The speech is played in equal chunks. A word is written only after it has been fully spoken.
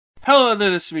Hello there,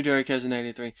 this is me,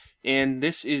 Cousin93, and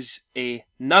this is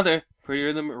another Pretty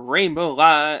Rhythm Rainbow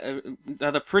Live,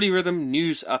 another Pretty Rhythm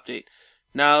news update.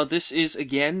 Now, this is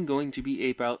again going to be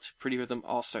about Pretty Rhythm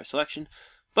All-Star Selection,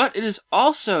 but it is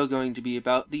also going to be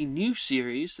about the new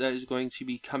series that is going to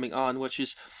be coming on, which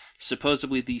is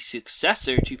supposedly the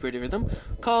successor to Pretty Rhythm,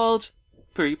 called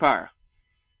Puri-para.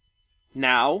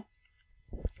 Now,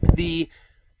 the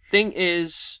thing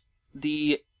is,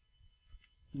 the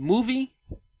movie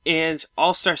and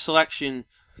All-Star Selection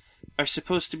are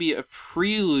supposed to be a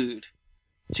prelude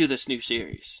to this new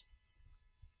series.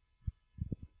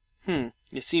 It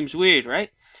seems weird, right?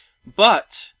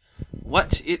 But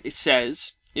what it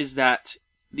says is that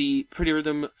the Pretty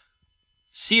Rhythm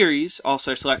series,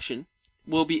 All-Star Selection,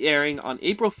 will be airing on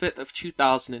April 5th of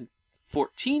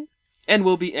 2014 and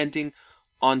will be ending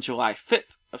on July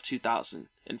 5th of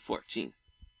 2014,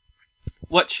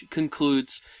 which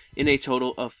concludes in a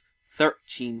total of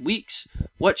 13 weeks,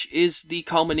 which is the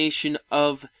culmination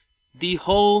of the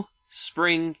whole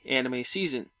spring anime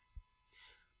season.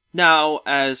 Now,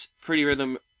 as Pretty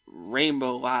Rhythm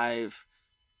Rainbow Live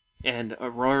and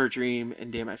Aurora Dream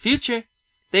and Dear My Future,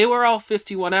 they were all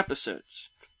 51 episodes.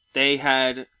 They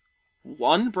had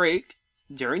one break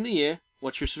during the year,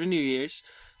 which was for New Year's.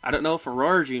 I don't know if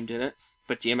Aurora Dream did it,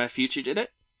 but Dear My Future did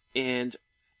it, and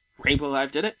Rainbow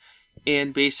Live did it,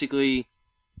 and basically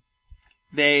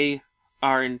they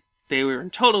were in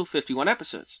total 51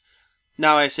 episodes.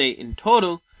 Now I say in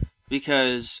total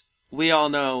because we all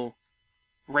know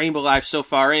Rainbow Live so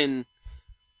far in,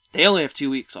 they only have 2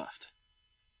 weeks left.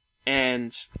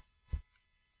 And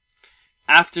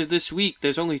after this week,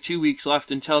 there's only 2 weeks left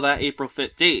until that April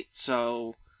 5th date.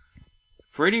 So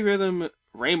Pretty Rhythm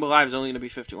Rainbow Live is only going to be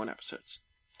 51 episodes.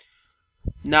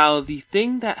 Now, the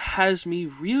thing that has me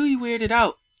really weirded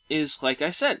out is, like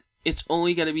I said, it's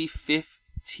only going to be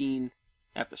 13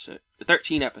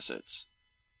 episodes.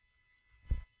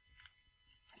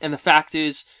 And the fact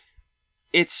is,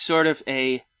 it's sort of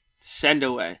a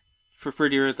send-away for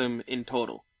Pretty Rhythm in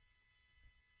total.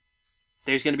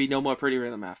 There's going to be no more Pretty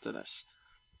Rhythm after this.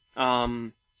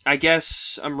 I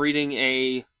guess I'm reading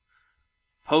a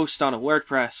post on a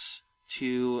WordPress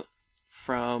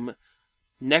from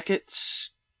Nekatsuki.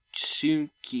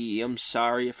 I'm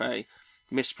sorry if I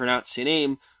mispronounced your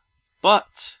name,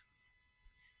 but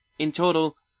in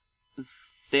total,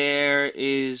 there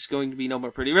is going to be no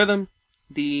more Pretty Rhythm.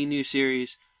 The new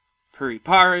series,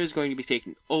 Puri-para, is going to be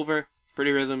taking over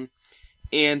Pretty Rhythm,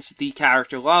 and the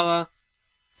character Lala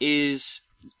is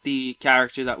the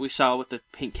character that we saw with the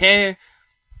pink hair,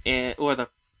 the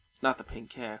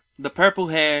purple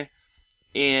hair,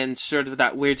 and sort of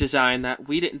that weird design that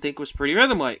we didn't think was Pretty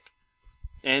Rhythm-like.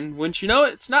 And wouldn't you know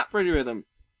it, it's not Pretty Rhythm.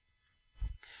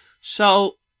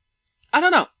 So, I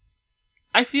don't know.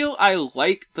 I feel I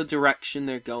like the direction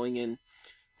they're going in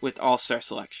with All-Star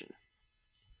Selection.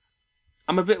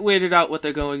 I'm a bit weirded out what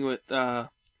they're going with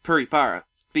Puri-para,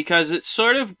 because it's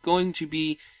sort of going to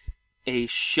be a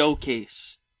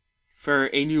showcase for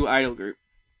a new idol group,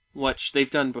 which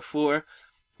they've done before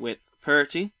with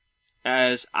Purity,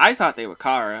 as I thought they were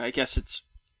Kara. I guess it's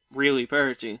really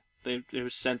Purity. It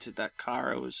was scented that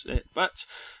Kara was it. But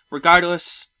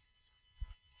regardless,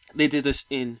 they did this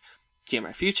in Dear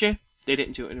My Future. They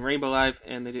didn't do it in Rainbow Live,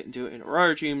 and they didn't do it in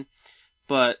Aurora Dream.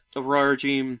 But Aurora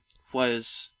Dream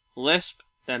was Lisp,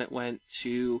 then it went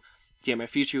to Dear My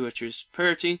Future, which was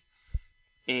Purity,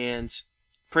 and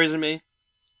Prismy,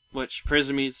 which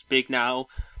Prismy is big now,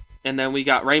 and then we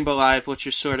got Rainbow Live, which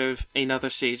is sort of another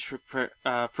stage for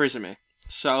Prismy.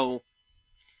 So,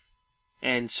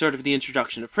 and sort of the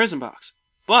introduction of Prism Box.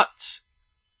 But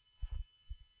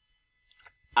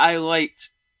I liked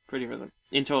Pretty Rhythm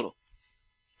in total.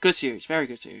 Good series, very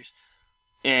good series.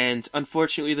 And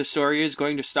unfortunately, the story is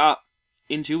going to stop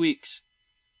in 2 weeks.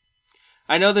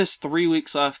 I know there's 3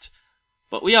 weeks left,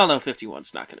 but we all know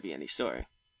 51's not going to be any story.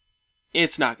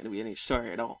 It's not going to be any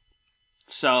story at all.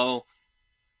 So,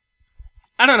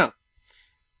 I don't know.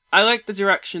 I like the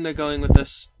direction they're going with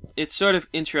this. It's sort of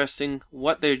interesting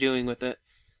what they're doing with it.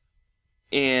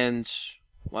 And,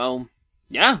 well,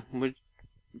 yeah, we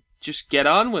just get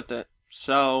on with it.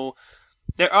 So,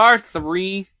 there are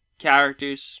 3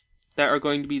 characters that are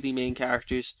going to be the main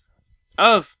characters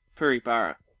of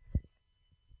Puri-para.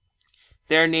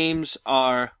 Their names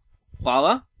are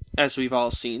Lala, as we've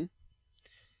all seen.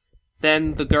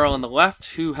 Then the girl on the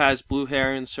left, who has blue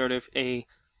hair and sort of the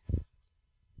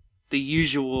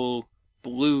usual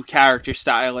blue character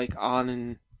style like An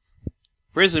and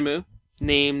Rizumu,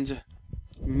 named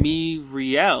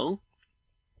Miriel.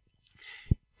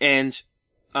 And,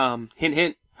 hint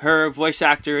hint, her voice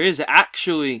actor is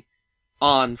actually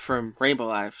on from Rainbow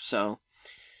Live. So,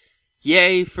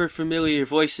 yay for familiar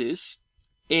voices.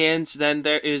 And then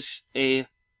there is a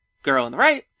girl on the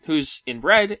right who's in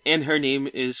red, and her name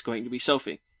is going to be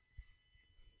Sophie.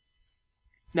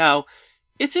 Now,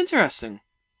 it's interesting.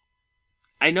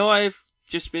 I know I've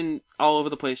just been all over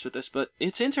the place with this, but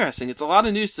it's interesting. It's a lot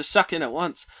of news to suck in at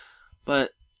once.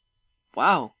 But,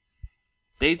 wow.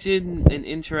 They did an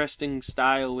interesting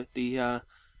style with the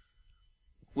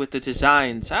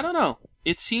designs. I don't know.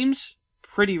 It seems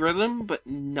pretty rhythm, but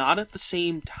not at the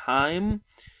same time.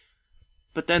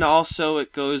 But then also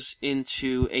it goes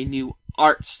into a new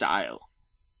art style,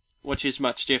 which is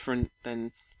much different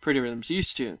than Pretty Rhythm's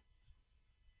used to.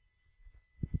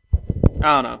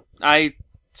 I don't know. I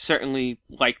certainly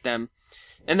like them.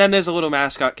 And then there's a little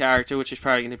mascot character, which is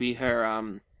probably going to be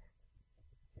her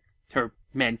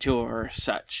mentor or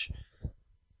such.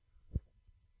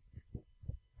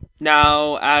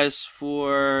 Now, as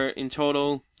for in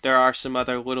total, there are some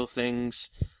other little things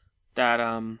that,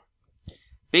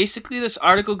 basically this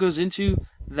article goes into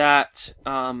that,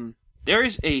 there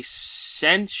is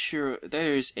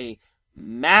a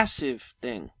massive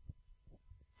thing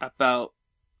about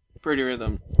Pretty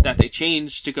Rhythm that they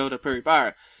changed to go to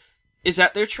Puri-para, is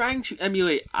that they're trying to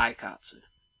emulate Aikatsu.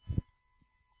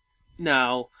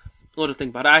 Now, a little thing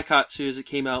about Aikatsu is it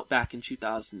came out back in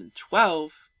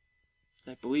 2012,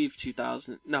 I believe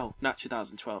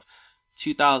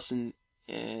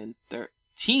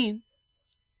 2013,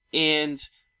 and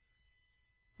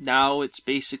now it's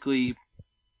basically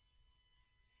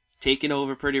taken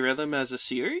over Pretty Rhythm as a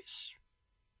series?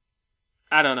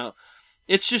 I don't know.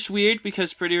 It's just weird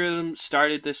because Pretty Rhythm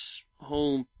started this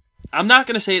whole... I'm not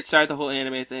going to say it started the whole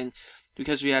anime thing,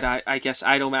 because we had, I guess,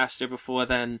 Idolmaster before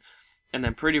then, and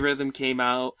then Pretty Rhythm came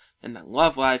out, and then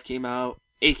Love Live came out,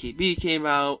 AKB came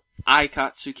out,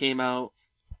 Aikatsu came out,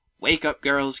 Wake Up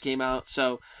Girls came out,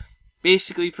 so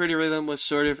basically Pretty Rhythm was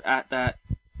sort of at that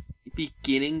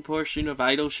beginning portion of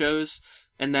idol shows,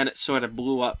 and then it sort of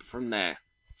blew up from there.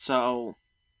 So,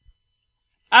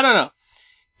 I don't know.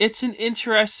 It's an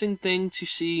interesting thing to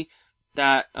see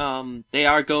that they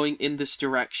are going in this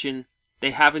direction. They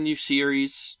have a new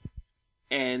series,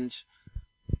 and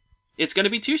it's going to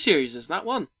be 2 series, not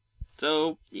 1.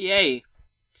 So, yay.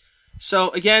 So,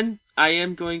 again, I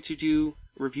am going to do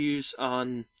reviews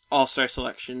on All-Star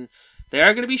Selection. They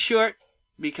are going to be short,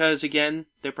 because, again,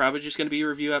 they're probably just going to be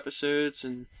review episodes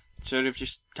and sort of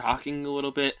just talking a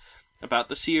little bit about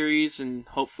the series, and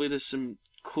hopefully there's some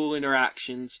cool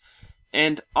interactions.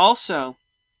 And also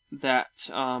that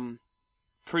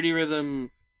Pretty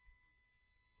Rhythm,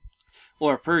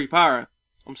 or Puri-para,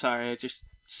 I'm sorry, I just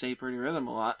say Pretty Rhythm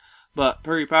a lot, but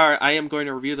Puri-para, I am going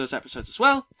to review those episodes as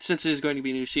well, since it is going to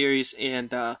be a new series,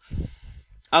 and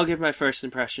I'll give my first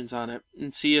impressions on it,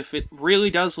 and see if it really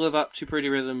does live up to Pretty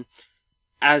Rhythm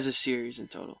as a series in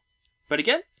total. But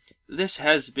again, this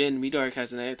has been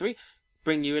Midori-Kaizen93,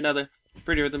 bringing you another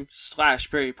Pretty Rhythm /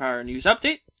 Puri-para news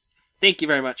update. Thank you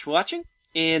very much for watching,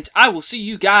 and I will see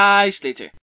you guys later.